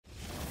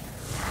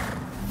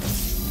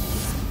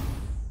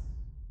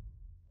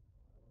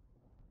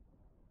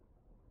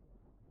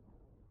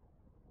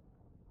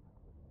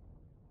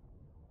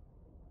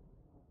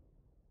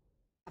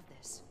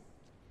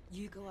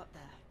You go up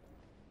there.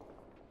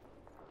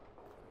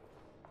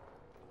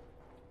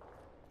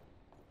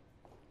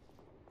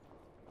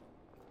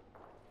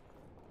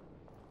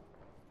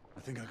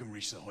 I think I can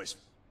reach the hoist.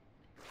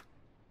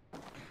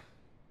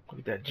 Look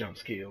at that jump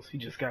skills. He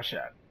just got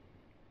shot.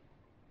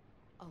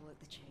 I'll work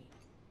the chain.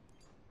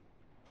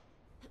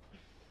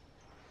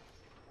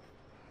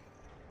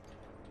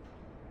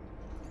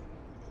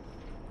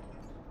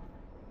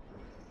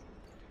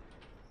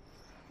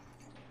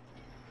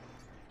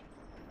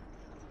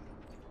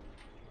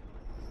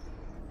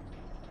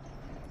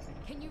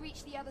 Can you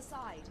reach the other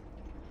side?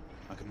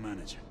 I can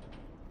manage.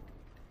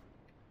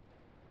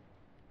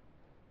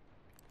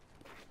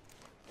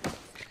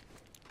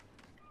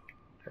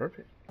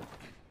 Perfect.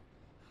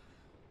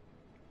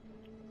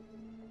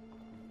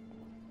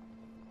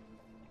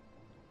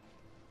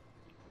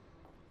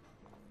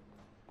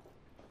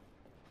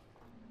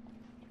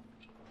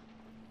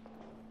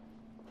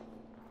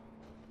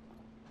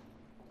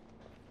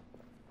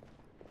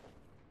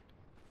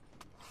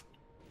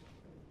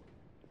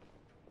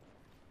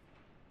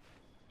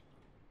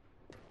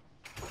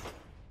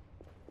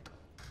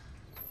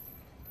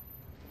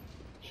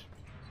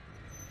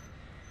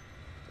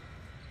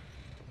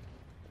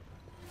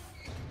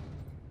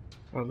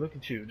 Oh, look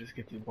at you. Just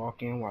get to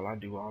walk in while I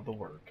do all the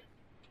work.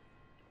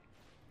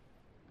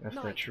 That's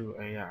that true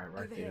AI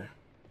right Over there. here.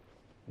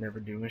 Never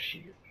doing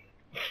shit.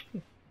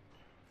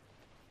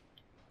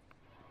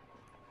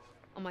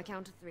 On my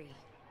count of 3.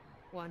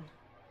 1,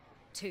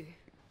 2.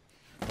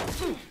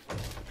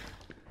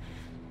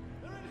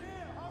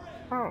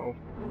 Oh.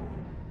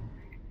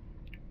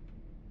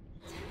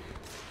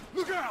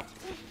 Look out!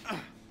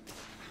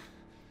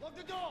 Lock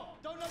the door!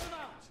 Don't let them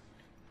out!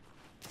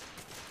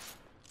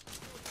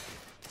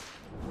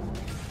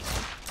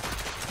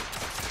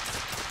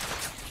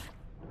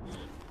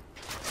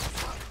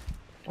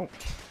 Oh.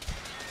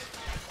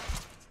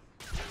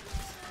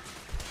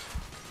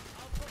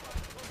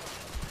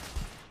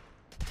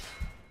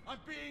 I'm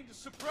being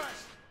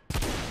suppressed!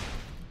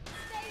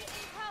 Stay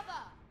in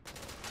cover!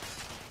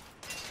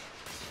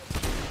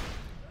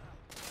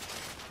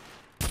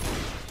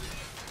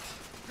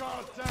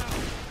 Guard down!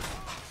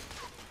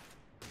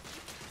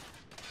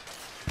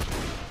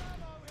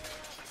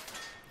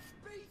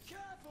 Be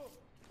careful!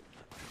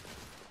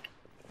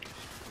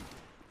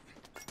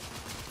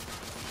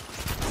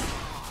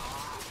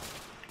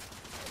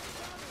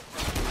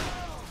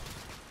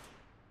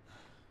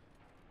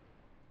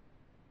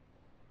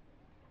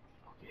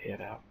 Head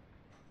out.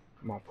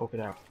 Come on, poke it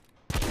out.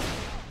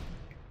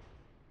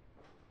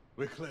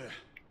 We're clear.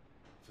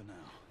 For now.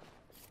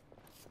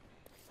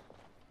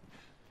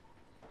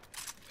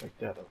 Take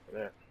that over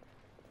there.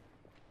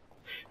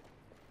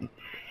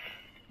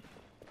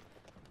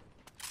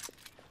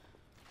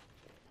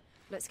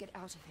 Let's get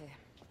out of here.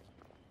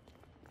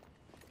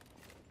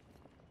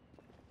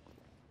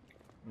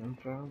 I'm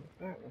fine with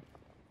that one.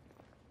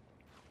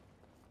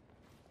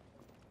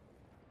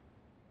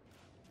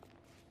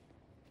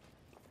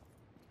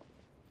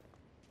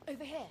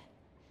 Over here.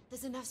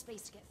 There's enough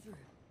space to get through.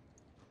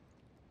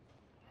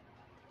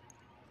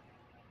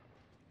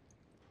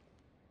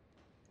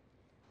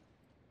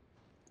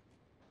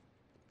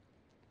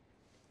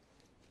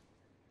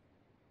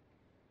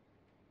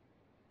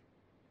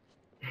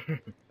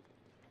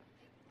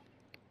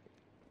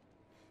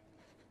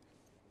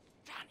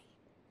 Rani!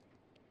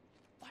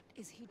 What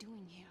is he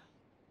doing here?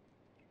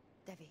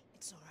 Devi,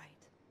 it's all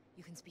right.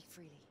 You can speak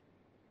freely.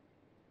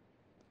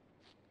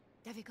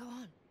 Devi, go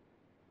on.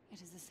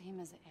 It is the same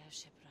as the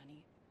airship,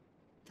 Rani.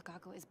 The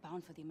cargo is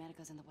bound for the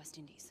Americas and the West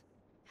Indies.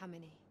 How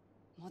many?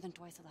 More than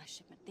twice the last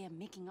shipment. They are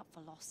making up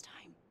for lost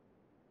time.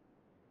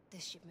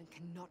 This shipment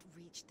cannot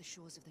reach the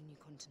shores of the new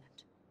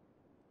continent.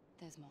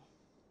 There's more.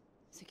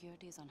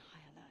 Security is on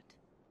high alert.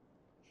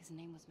 His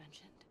name was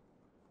mentioned.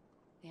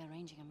 They are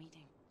arranging a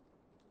meeting.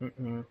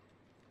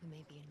 We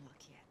may be in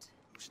luck yet.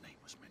 Whose name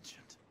was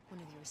mentioned?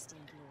 One of your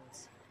esteemed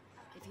lords.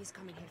 If he's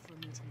coming here for a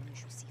meeting, then you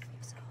shall see for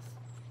yourself.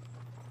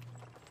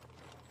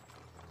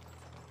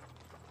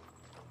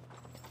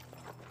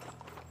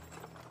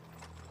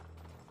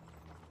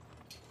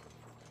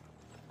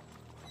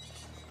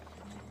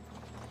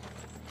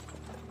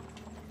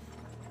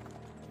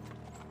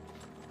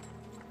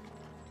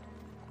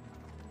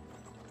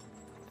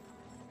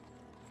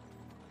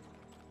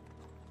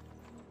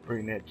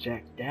 Bring that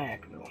Jack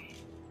Dagnall.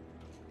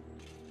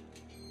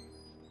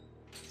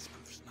 This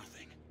proves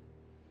nothing.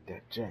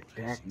 That Jack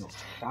Dagnall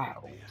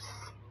files.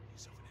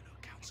 He's over in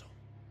our council.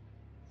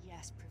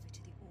 Yes, privy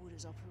to the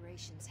Order's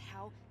operations.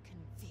 How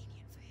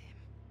convenient for him.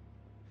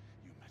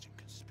 You imagine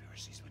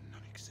conspiracies when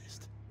none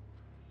exist.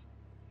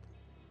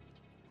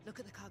 Look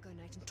at the cargo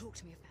night and talk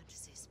to me of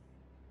fantasies.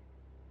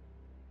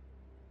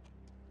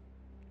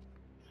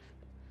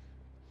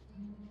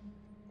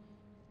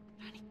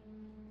 रानी,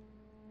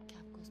 क्या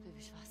आपको उस पे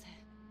विश्वास है?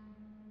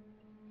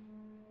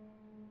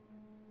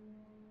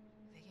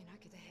 वेगिना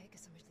कहते हैं कि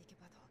समझने के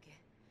बाद हो गया,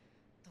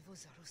 तो वो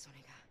जरूर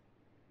सुनेगा.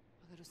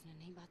 अगर उसने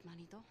नहीं बात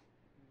मानी तो?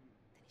 Then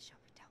he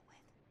shall be dealt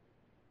with.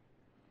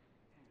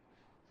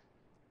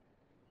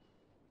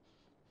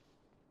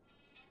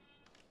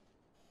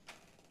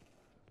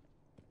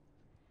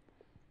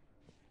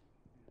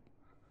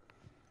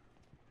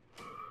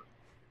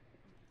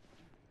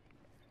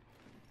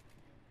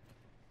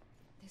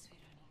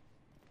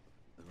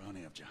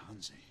 Rani of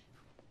Jahanzi,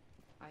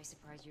 I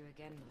surprise you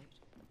again, Knight.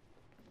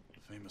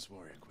 the famous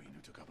warrior queen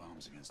who took up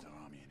arms against our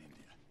army in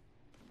India.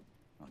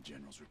 Our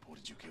generals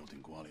reported you killed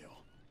in Gwalior.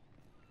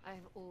 I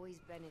have always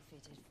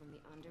benefited from the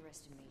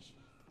underestimation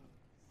of fools.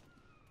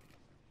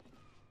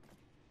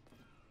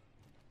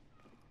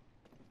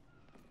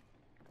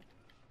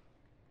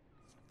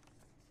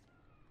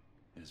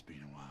 It has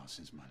been a while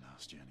since my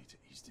last journey to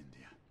East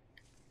India.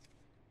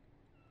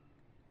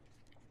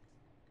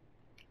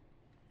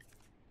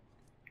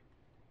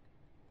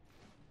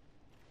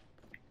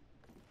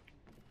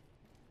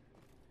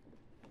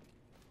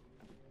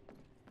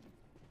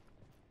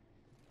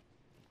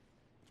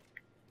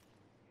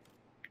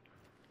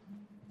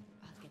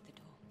 I'll get the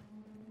door.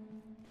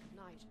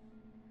 Knight,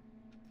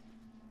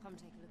 come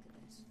take a look at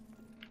this.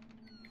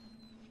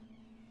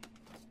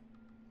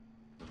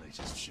 The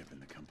latest ship in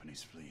the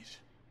company's fleet.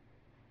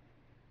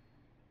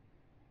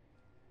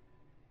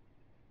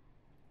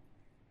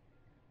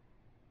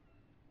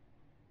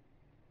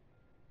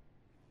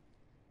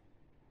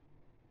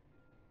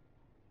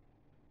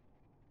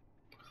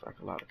 Looks like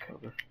a lot of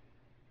cover.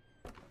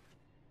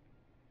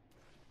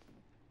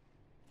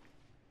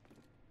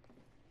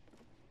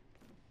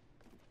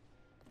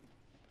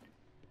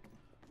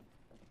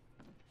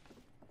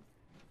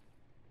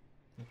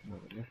 There's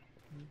another there.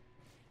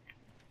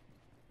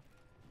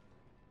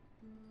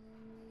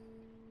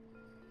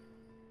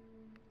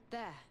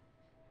 There.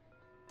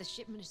 The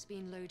shipment is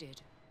being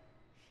loaded.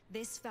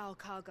 This foul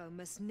cargo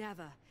must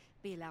never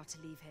be allowed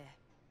to leave here.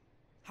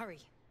 Hurry.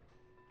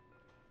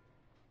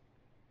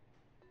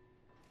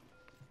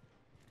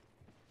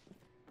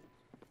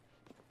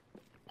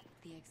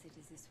 The exit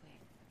is this way.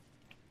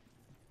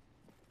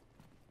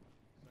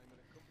 Same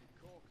with a company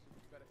corks,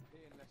 it's better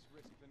pay and less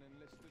risk than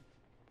enlisted.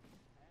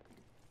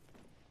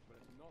 But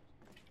it's not.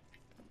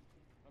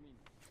 I mean,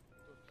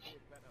 it does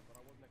pay better, but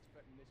I wasn't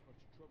expecting this much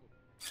trouble.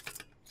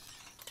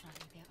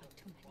 Rani, there are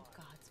too many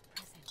guards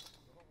present.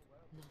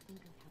 Nothing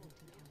we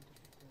haven't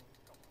encountered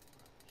before.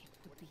 It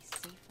would be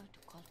safer to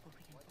call for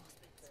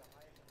reinforcements.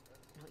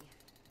 Not yet.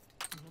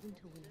 Not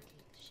until we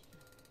locate the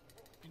shipment.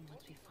 And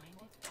once we find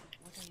it,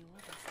 what are your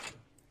orders?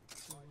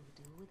 We will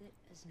deal with it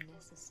as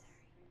necessary.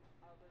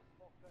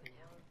 For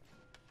now,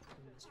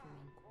 we must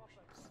remain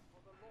cautious.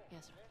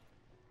 Yes, sir.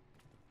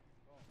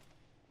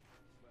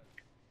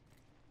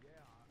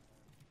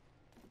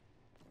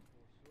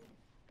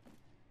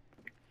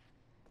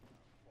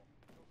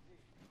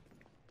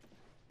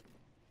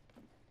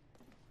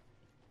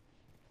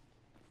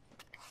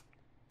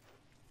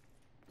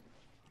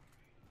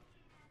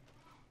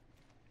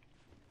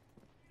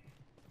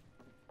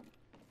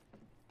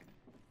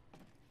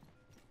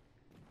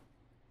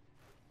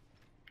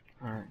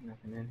 Alright,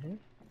 nothing in here.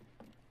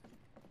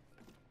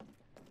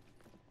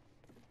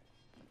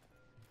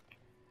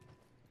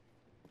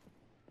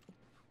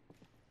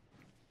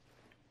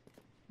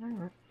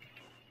 Alright.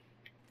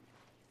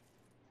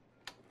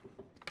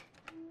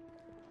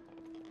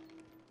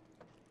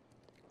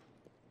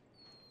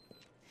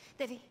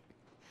 Devi,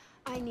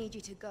 I need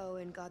you to go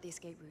and guard the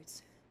escape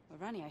routes. Well,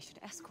 Rani, I should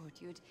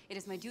escort you. It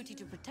is my duty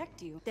to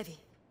protect you. Devi,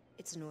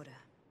 it's an order.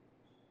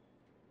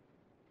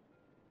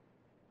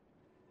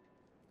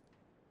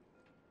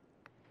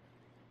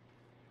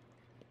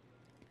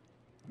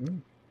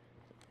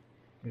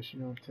 Guess you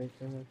don't take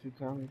too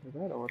kindly to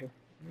that order.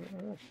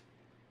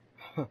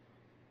 Alright.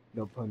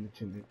 No pun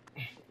intended.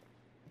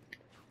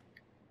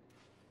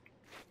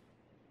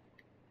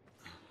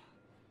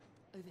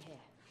 Over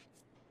here.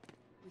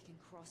 We can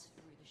cross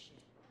through the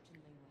ship to the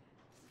main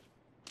warehouse.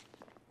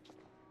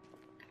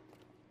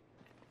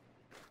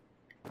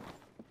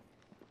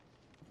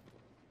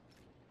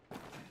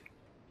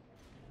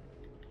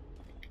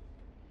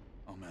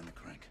 I'll man the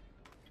crank.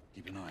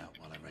 Keep an eye out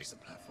while I raise the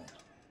platform.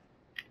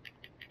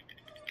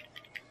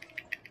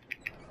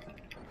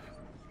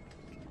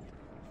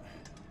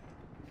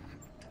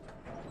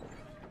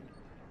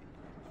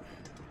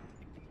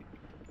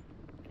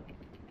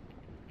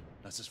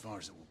 That's as far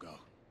as it will go.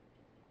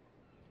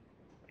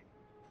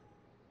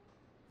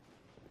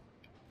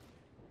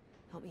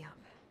 Help me up.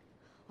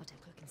 I'll take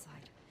a look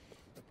inside.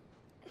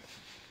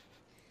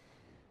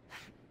 I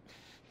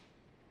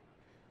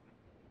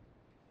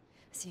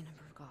see a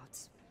number of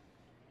guards.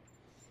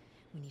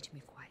 We need to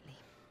move quietly.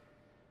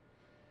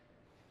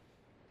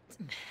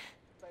 Stay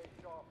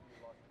sharp,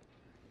 you lot.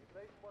 If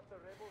they want the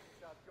rebels,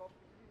 it's our job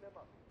to clean them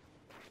up.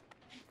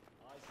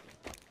 I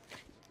see.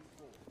 Move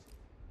forward.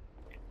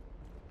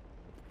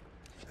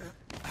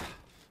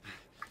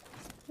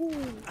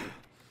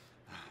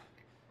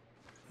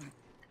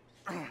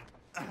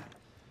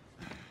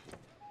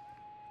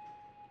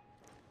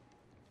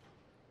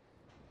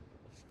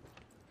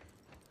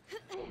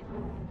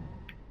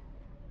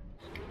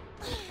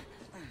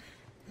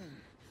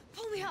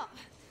 Pull me up!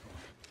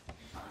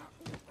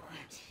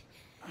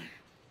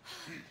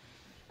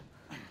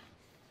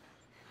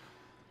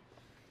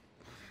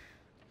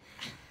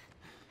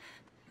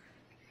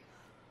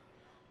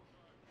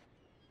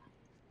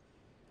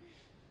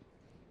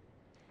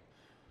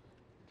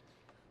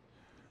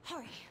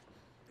 Hurry!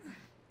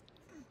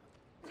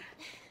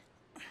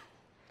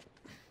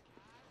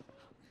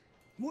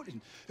 What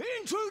in...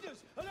 Intruders!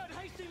 Alert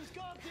Hastings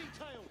guard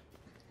detail!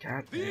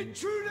 God The dang it.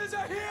 intruders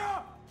are here!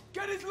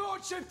 Get his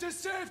lordship to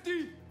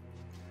safety!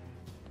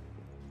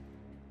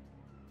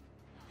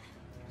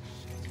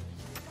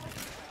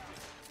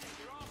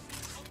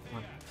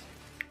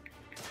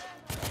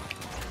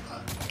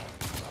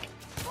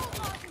 Four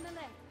guards in the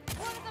left.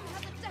 One of them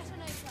has a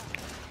detonator.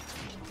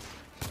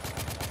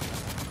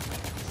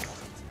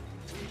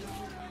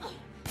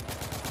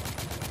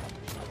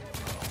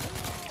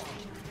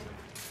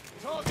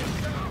 Target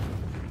down!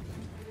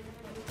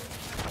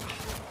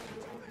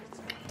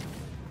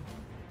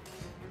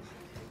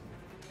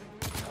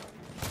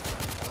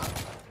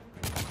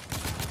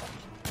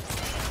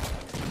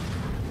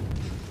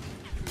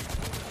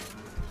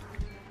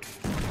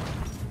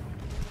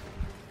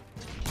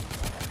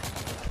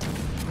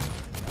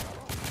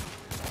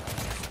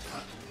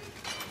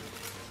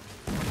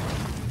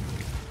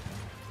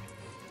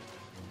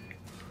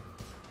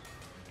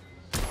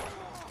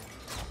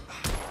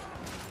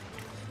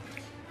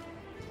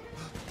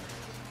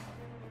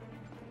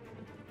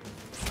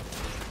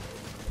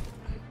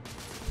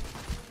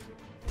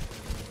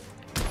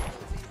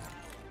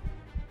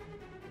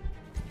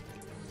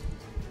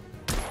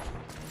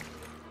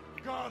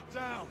 Guard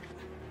down!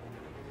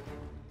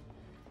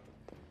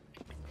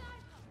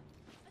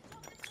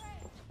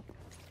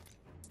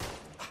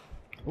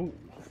 Ooh.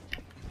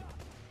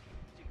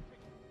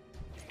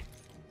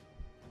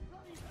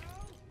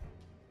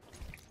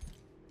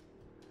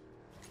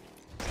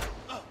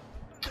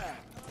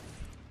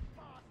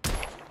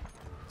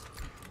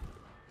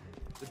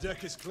 The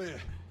deck is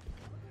clear.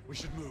 We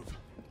should move.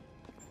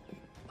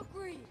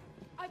 Agreed.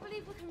 I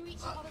believe we can reach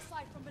the other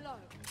side from below.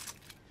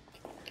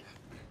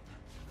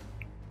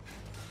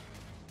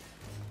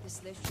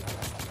 This lift should be...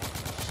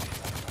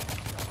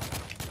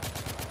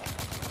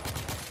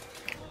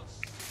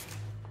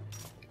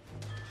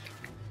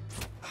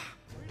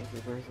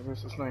 Okay,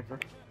 there's a sniper.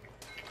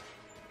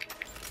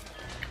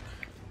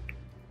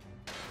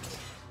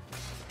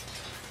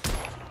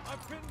 I'm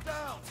pinned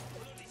down!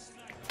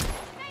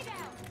 Stay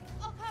down.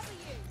 I'll cover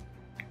you.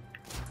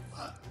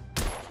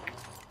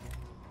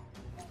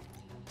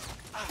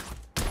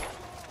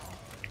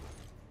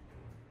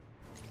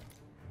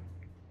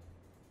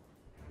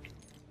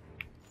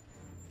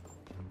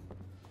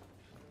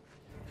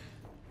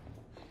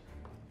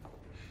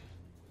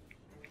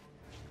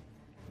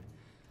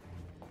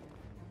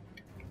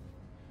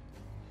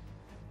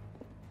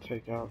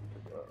 Take out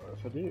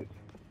the dude.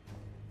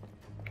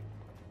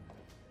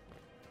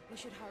 We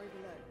should hurry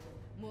below.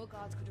 More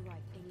guards could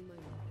arrive any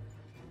moment.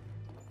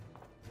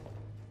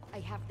 I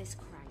have this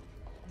crank.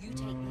 You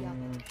take the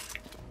other.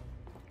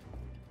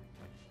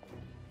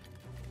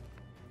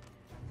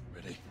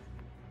 Ready?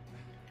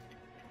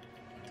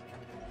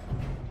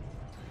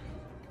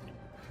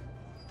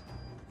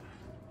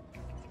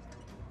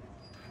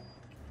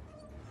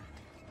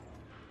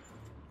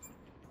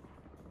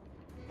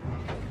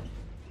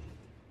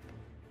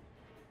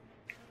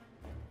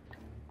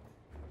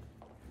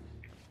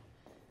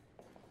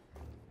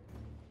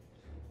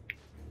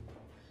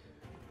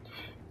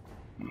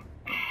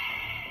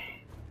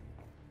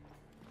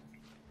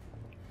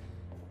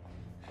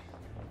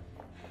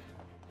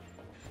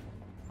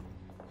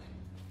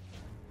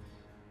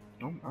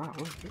 Oh my,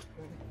 what is this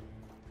thing?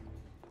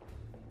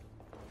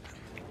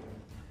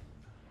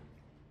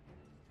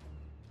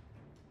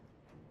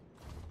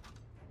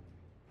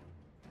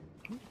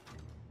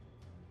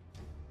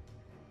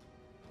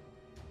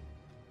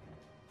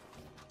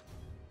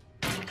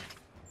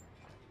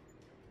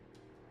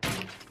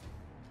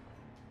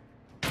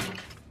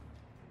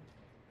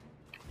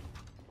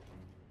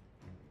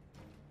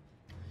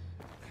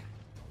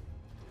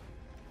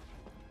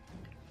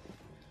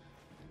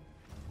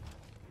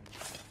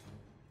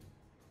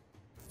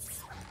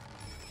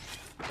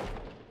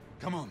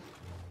 Come on.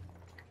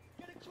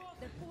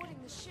 They're boarding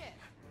the ship.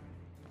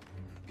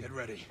 Get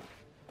ready.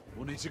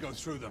 We'll need to go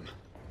through them.